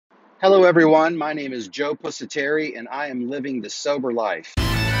Hello, everyone. My name is Joe Pusateri, and I am living the sober life.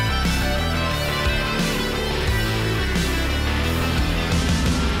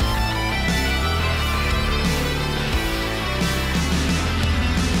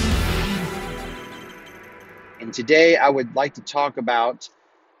 And today I would like to talk about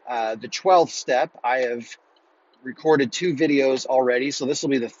the 12th step. I have recorded 2 videos already, so this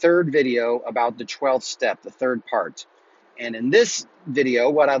will be the third video about the 12th step, the third part. And in this video,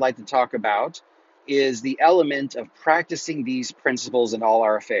 what I'd like to talk about is the element of practicing these principles in all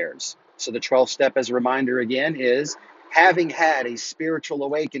our affairs. So the 12th step, as a reminder again, is having had a spiritual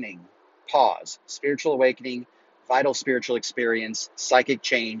awakening. Pause. Spiritual awakening, vital spiritual experience, psychic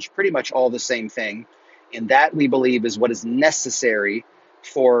change, pretty much all the same thing. And that, we believe, is what is necessary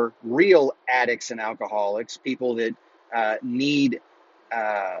for real addicts and alcoholics, people that need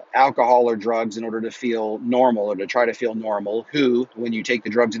alcohol or drugs in order to feel normal or to try to feel normal, who, when you take the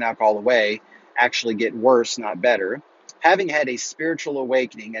drugs and alcohol away, actually get worse, not better. Having had a spiritual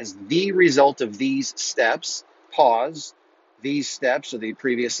awakening as the result of these steps, pause, these steps, or the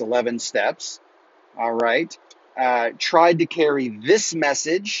previous 11 steps, all right, tried to carry this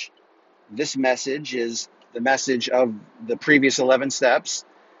message. This message is the message of the previous 11 steps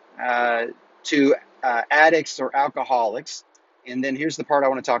to addicts or alcoholics. And then here's the part I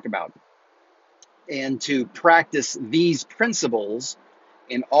want to talk about. And to practice these principles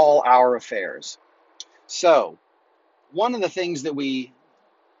in all our affairs. So, one of the things that we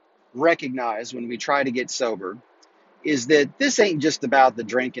recognize when we try to get sober is that this ain't just about the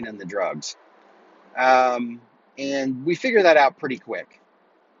drinking and the drugs. And we figure that out pretty quick.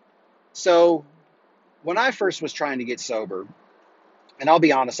 So, when I first was trying to get sober, and I'll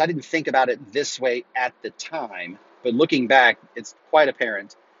be honest, I didn't think about it this way at the time, but looking back, it's quite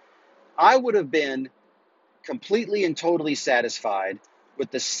apparent. I would have been completely and totally satisfied with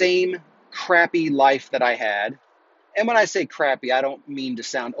the same crappy life that I had. And when I say crappy, I don't mean to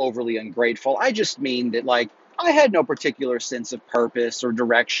sound overly ungrateful. I just mean that, like, I had no particular sense of purpose or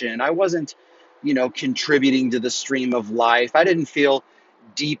direction. I wasn't, contributing to the stream of life. I didn't feel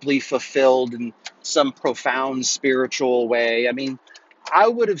deeply fulfilled in some profound spiritual way. I mean, I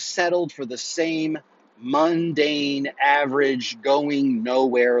would have settled for the same mundane, average, going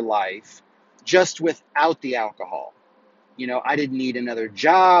nowhere life, just without the alcohol. I didn't need another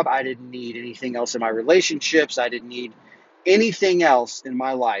job. I didn't need anything else in my relationships. I didn't need anything else in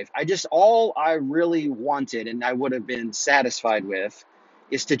my life. All I really wanted, and I would have been satisfied with,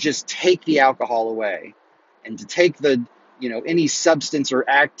 is to just take the alcohol away and to take any substance or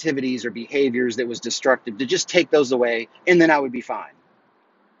activities or behaviors that was destructive, to just take those away, and then I would be fine.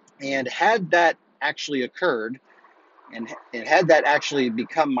 And had that actually occurred, and had that actually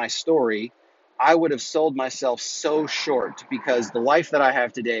become my story, I would have sold myself so short, because the life that I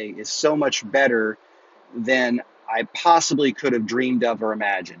have today is so much better than I possibly could have dreamed of or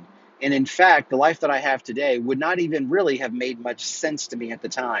imagined. And in fact, the life that I have today would not even really have made much sense to me at the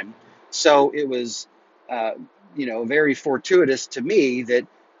time. So it was, very fortuitous to me that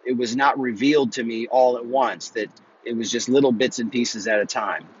it was not revealed to me all at once, that it was just little bits and pieces at a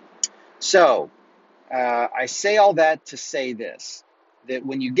time. So, I say all that to say this, that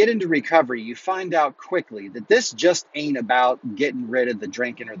when you get into recovery, you find out quickly that this just ain't about getting rid of the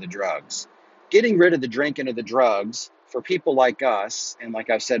drinking or the drugs. Getting rid of the drinking or the drugs, for people like us, and like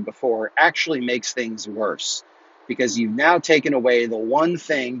I've said before, actually makes things worse, because you've now taken away the one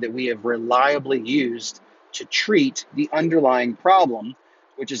thing that we have reliably used to treat the underlying problem,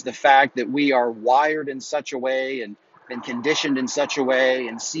 which is the fact that we are wired in such a way and been conditioned in such a way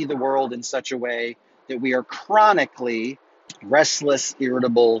and see the world in such a way that we are chronically restless,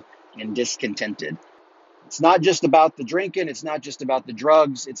 irritable, and discontented. It's not just about the drinking. It's not just about the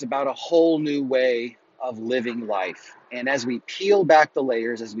drugs. It's about a whole new way of living life. And as we peel back the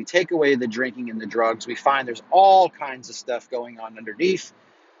layers, as we take away the drinking and the drugs, we find there's all kinds of stuff going on underneath.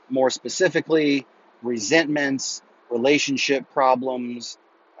 More specifically, resentments, relationship problems,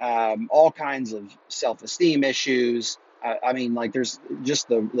 all kinds of self-esteem issues. There's just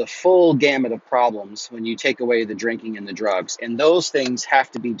the full gamut of problems when you take away the drinking and the drugs. And those things have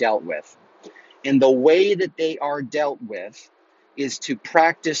to be dealt with. And the way that they are dealt with is to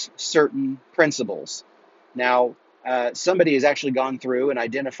practice certain principles. Now, somebody has actually gone through and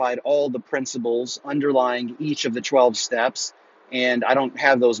identified all the principles underlying each of the 12 steps. And I don't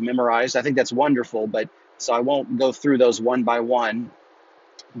have those memorized. I think that's wonderful, so I won't go through those one by one.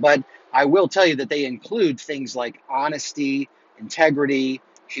 But I will tell you that they include things like honesty, integrity,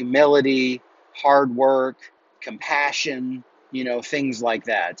 humility, hard work, compassion, things like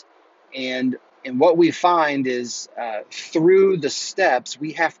that. And And what we find is through the steps,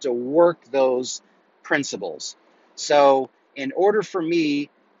 we have to work those principles. So, in order for me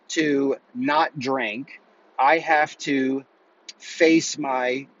to not drink, I have to face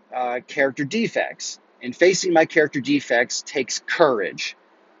my character defects. And facing my character defects takes courage.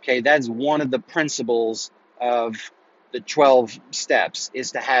 Okay, that's one of the principles of the 12 steps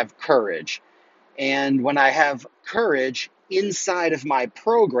is to have courage. And when I have courage inside of my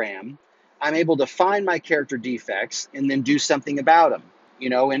program, I'm able to find my character defects and then do something about them.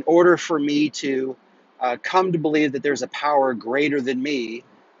 In order for me to come to believe that there's a power greater than me,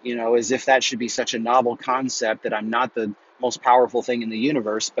 as if that should be such a novel concept that I'm not the most powerful thing in the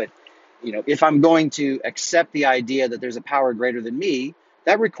universe. But, if I'm going to accept the idea that there's a power greater than me,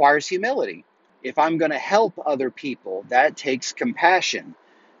 that requires humility. If I'm going to help other people, that takes compassion.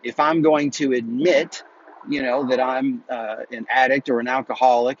 If I'm going to admit, that I'm an addict or an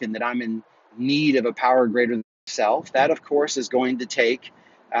alcoholic and that I'm in need of a power greater than myself, that of course is going to take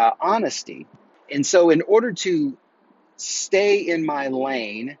honesty. And so, in order to stay in my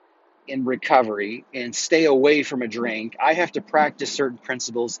lane in recovery and stay away from a drink, I have to practice certain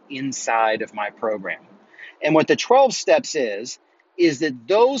principles inside of my program. And what the 12 steps is that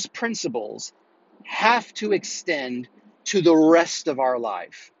those principles have to extend to the rest of our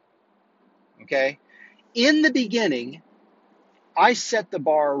life. Okay? In the beginning, I set the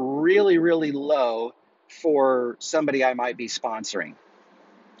bar really, really low for somebody I might be sponsoring.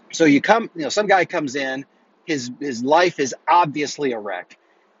 So some guy comes in, his life is obviously a wreck,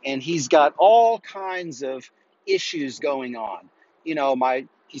 and he's got all kinds of issues going on.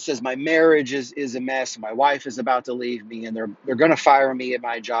 He says my marriage is a mess. My wife is about to leave me, and they're going to fire me at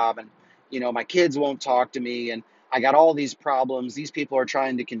my job, and my kids won't talk to me, and I got all these problems. These people are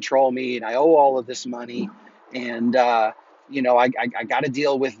trying to control me, and I owe all of this money, and I got to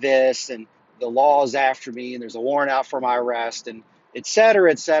deal with this, and the law is after me, and there's a warrant out for my arrest, and et cetera,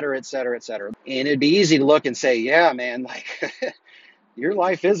 et cetera, et cetera, et cetera. And it'd be easy to look and say, yeah, man, like your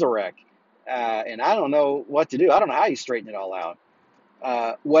life is a wreck. And I don't know what to do. I don't know how you straighten it all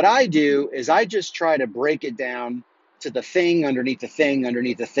out. What I do is I just try to break it down to the thing underneath the thing,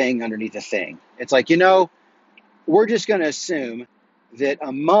 underneath the thing, underneath the thing. It's like, we're just going to assume that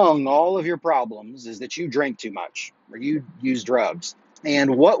among all of your problems is that you drink too much or you use drugs.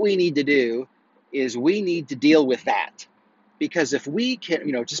 And what we need to do is we need to deal with that. Because if we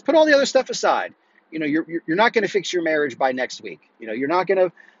can, just put all the other stuff aside, you're not going to fix your marriage by next week. You're not going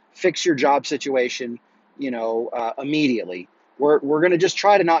to fix your job situation, immediately. We're going to just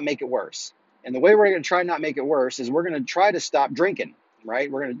try to not make it worse. And the way we're going to try to not make it worse is we're going to try to stop drinking,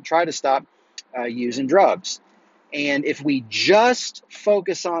 right? We're going to try to stop using drugs. And if we just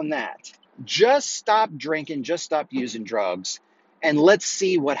focus on that, just stop drinking, just stop using drugs, and let's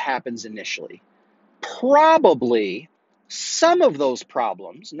see what happens initially. Probably some of those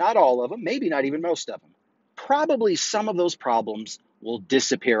problems, not all of them, maybe not even most of them, probably some of those problems will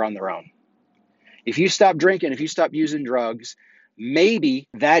disappear on their own. If you stop drinking, if you stop using drugs, maybe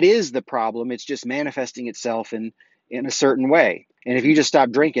that is the problem. It's just manifesting itself in a certain way. And if you just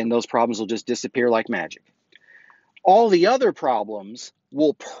stop drinking, those problems will just disappear like magic. All the other problems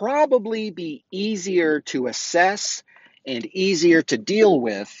will probably be easier to assess and easier to deal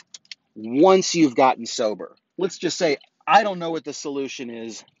with once you've gotten sober. Let's just say, I don't know what the solution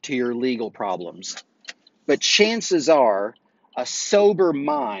is to your legal problems, but chances are a sober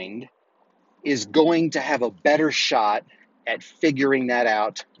mind is going to have a better shot at figuring that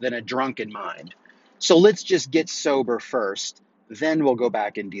out than a drunken mind. So let's just get sober first, then we'll go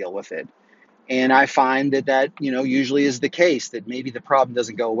back and deal with it. And I find that usually is the case, that maybe the problem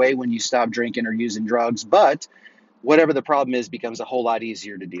doesn't go away when you stop drinking or using drugs, but whatever the problem is becomes a whole lot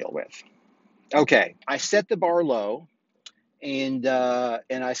easier to deal with. Okay, I set the bar low, and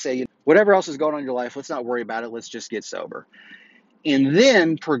I say, whatever else is going on in your life, let's not worry about it. Let's just get sober. And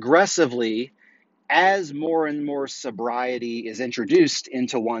then progressively, as more and more sobriety is introduced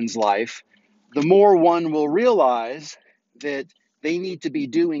into one's life, the more one will realize that they need to be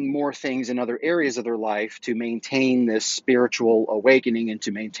doing more things in other areas of their life to maintain this spiritual awakening and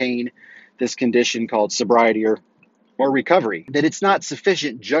to maintain this condition called sobriety or recovery. That it's not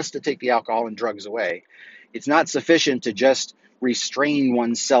sufficient just to take the alcohol and drugs away. It's not sufficient to just restrain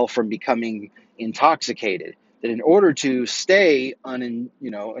oneself from becoming intoxicated. That in order to stay in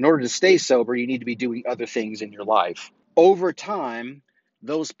order to stay sober, you need to be doing other things in your life. Over time,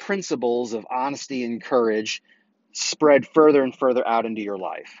 those principles of honesty and courage spread further and further out into your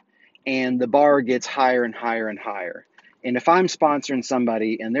life. And the bar gets higher and higher and higher. And if I'm sponsoring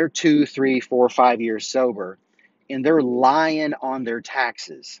somebody and they're 2, 3, 4, 5 years sober, and they're lying on their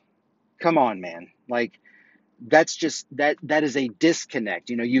taxes, Come on, man. Like, that's just that is a disconnect.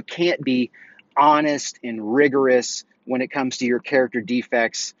 You can't be honest and rigorous when it comes to your character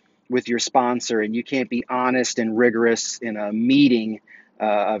defects with your sponsor, and you can't be honest and rigorous in a meeting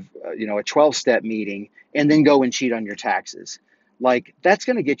of a 12-step meeting, and then go and cheat on your taxes. Like, that's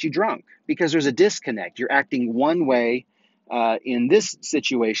going to get you drunk because there's a disconnect. You're acting one way in this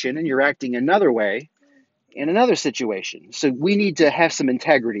situation, and you're acting another way in another situation. So we need to have some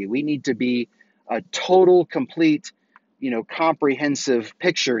integrity. We need to be a total, complete, comprehensive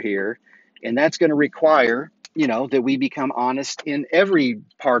picture here. And that's going to require, that we become honest in every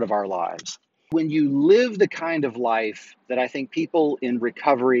part of our lives. When you live the kind of life that I think people in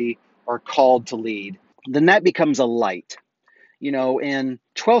recovery are called to lead, then that becomes a light. And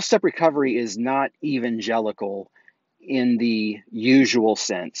 12-step recovery is not evangelical in the usual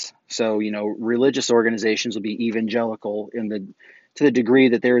sense. So, religious organizations will be evangelical to the degree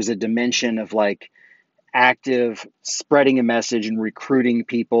that there is a dimension of like active spreading a message and recruiting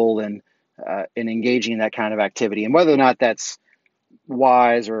people and engaging in that kind of activity. And whether or not that's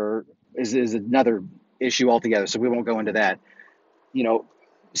wise or is another issue altogether. So we won't go into that.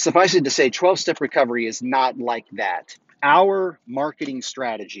 Suffice it to say, 12-step recovery is not like that. Our marketing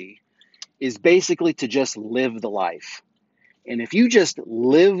strategy is basically to just live the life. And if you just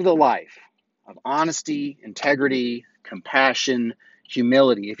live the life of honesty, integrity, compassion,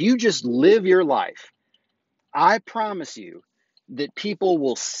 humility, if you just live your life, I promise you that people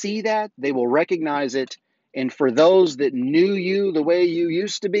will see that, they will recognize it. And for those that knew you the way you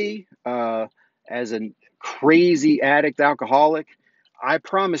used to be, as a crazy addict alcoholic, I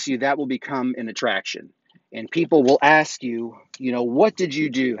promise you that will become an attraction. And people will ask you, what did you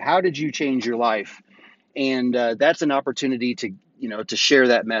do? How did you change your life? And that's an opportunity to share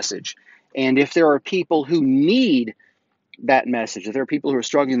that message. And if there are people who need that message, if there are people who are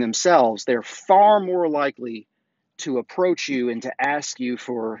struggling themselves, they're far more likely to approach you and to ask you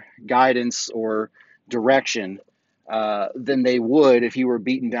for guidance or direction than they would if you were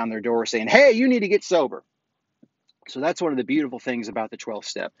beating down their door saying, hey, you need to get sober. So that's one of the beautiful things about the 12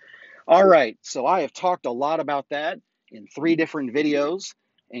 step. All right, so I have talked a lot about that in 3 different videos,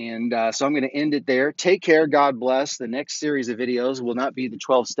 and so I'm going to end it there. Take care, God bless. The next series of videos will not be the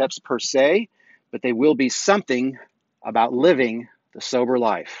 12 steps per se, but they will be something about living the sober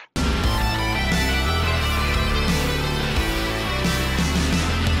life.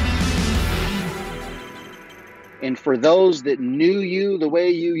 And for those that knew you the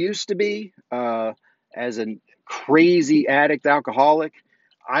way you used to be, as a crazy addict alcoholic,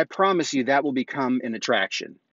 I promise you that will become an attraction.